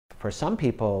For some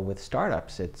people with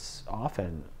startups, it's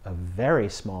often a very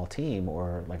small team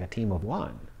or like a team of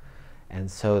one. And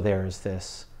so there's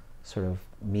this sort of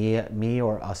me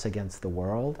or us against the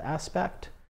world aspect.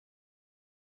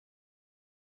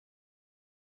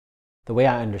 The way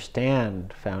I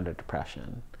understand founder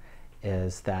depression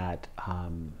is that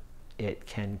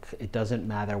it doesn't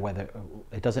matter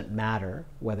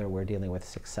whether we're dealing with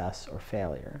success or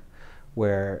failure.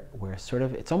 Where we're sort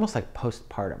of, it's almost like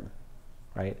postpartum,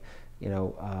 right? You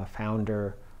know, a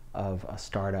founder of a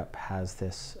startup has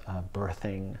this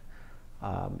birthing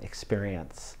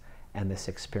experience, and this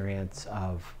experience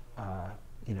of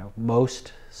you know,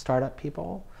 most startup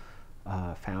people,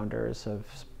 founders of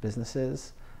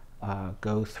businesses,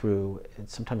 go through,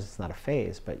 sometimes it's not a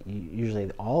phase, but usually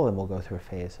all of them will go through a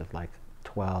phase of like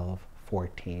 12,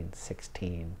 14,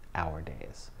 16-hour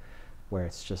days, where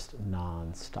it's just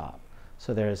non-stop.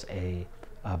 So there's a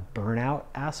burnout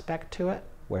aspect to it,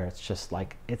 where it's just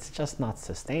like, it's just not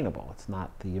sustainable. It's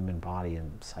not, the human body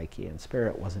and psyche and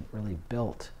spirit wasn't really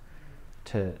built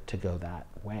to go that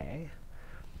way.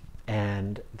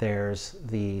 And there's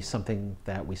something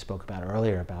that we spoke about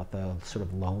earlier about the sort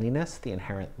of loneliness, the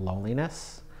inherent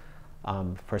loneliness.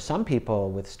 For some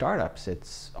people with startups,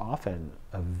 it's often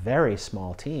a very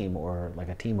small team or like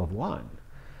a team of one.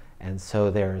 And so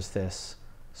there's this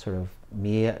sort of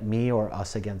me or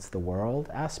us against the world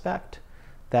aspect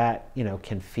that, you know,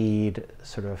 can feed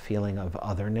sort of a feeling of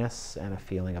otherness and a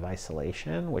feeling of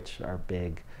isolation, which are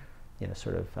big, you know,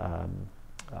 sort of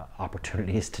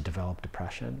opportunities to develop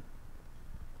depression.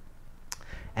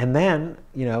 And then,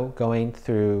 you know, going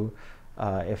through,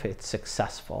 if it's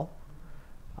successful,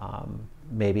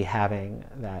 maybe having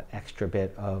that extra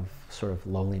bit of sort of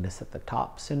loneliness at the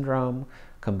top syndrome,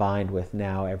 combined with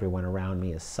now everyone around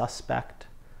me is suspect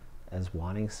as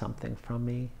wanting something from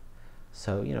me.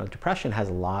 So, you know, depression has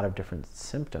a lot of different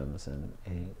symptoms, and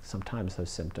sometimes those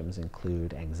symptoms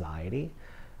include anxiety,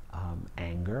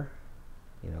 anger,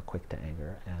 you know, quick to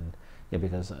anger, and you know,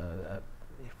 because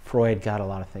Freud got a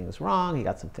lot of things wrong, he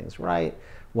got some things right.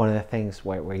 One of the things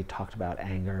where he talked about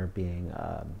anger being,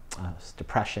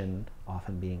 depression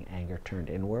often being anger turned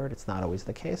inward. It's not always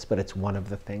the case, but it's one of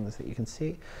the things that you can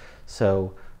see.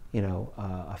 So, you know,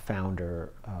 a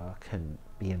founder can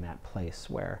be in that place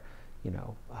where, you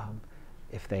know,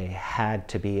 if they had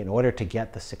to be, in order to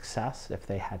get the success, if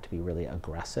they had to be really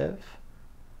aggressive,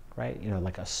 right? You know,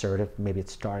 like assertive, maybe it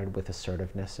started with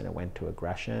assertiveness and it went to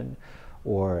aggression,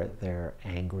 or they're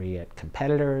angry at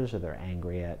competitors, or they're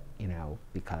angry at, you know,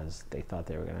 because they thought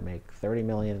they were going to make 30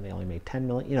 million and they only made 10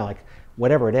 million, you know, like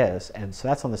whatever it is. And so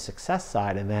that's on the success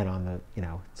side. And then on the, you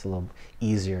know, it's a little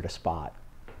easier to spot,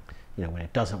 you know, when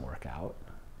it doesn't work out,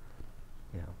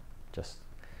 you know, just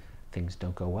things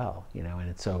don't go well, you know, and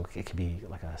it's, so it could be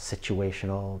like a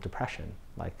situational depression,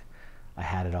 like I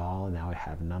had it all and now I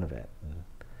have none of it,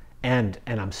 and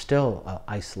I'm still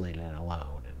isolated and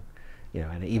alone, and you know,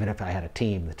 and even if I had a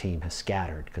team, the team has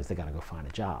scattered because they got to go find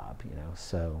a job, you know.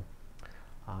 So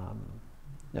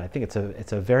I think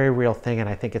it's a very real thing, and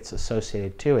I think it's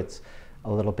associated too. It's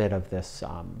a little bit of this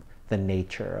the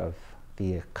nature of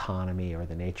the economy, or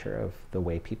the nature of the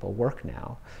way people work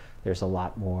now. There's a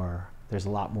lot more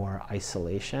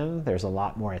isolation. There's a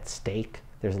lot more at stake.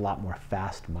 There's a lot more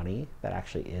fast money that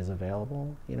actually is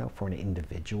available, you know, for an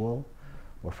individual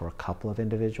or for a couple of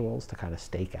individuals to kind of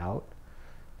stake out,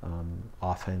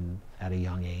 often at a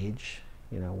young age,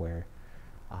 you know, where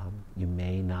you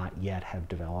may not yet have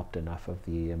developed enough of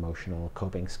the emotional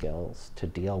coping skills to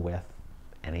deal with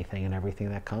anything and everything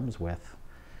that comes with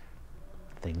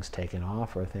things taking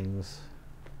off or things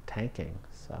tanking.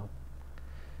 So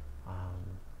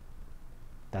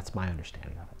that's my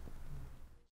understanding of it.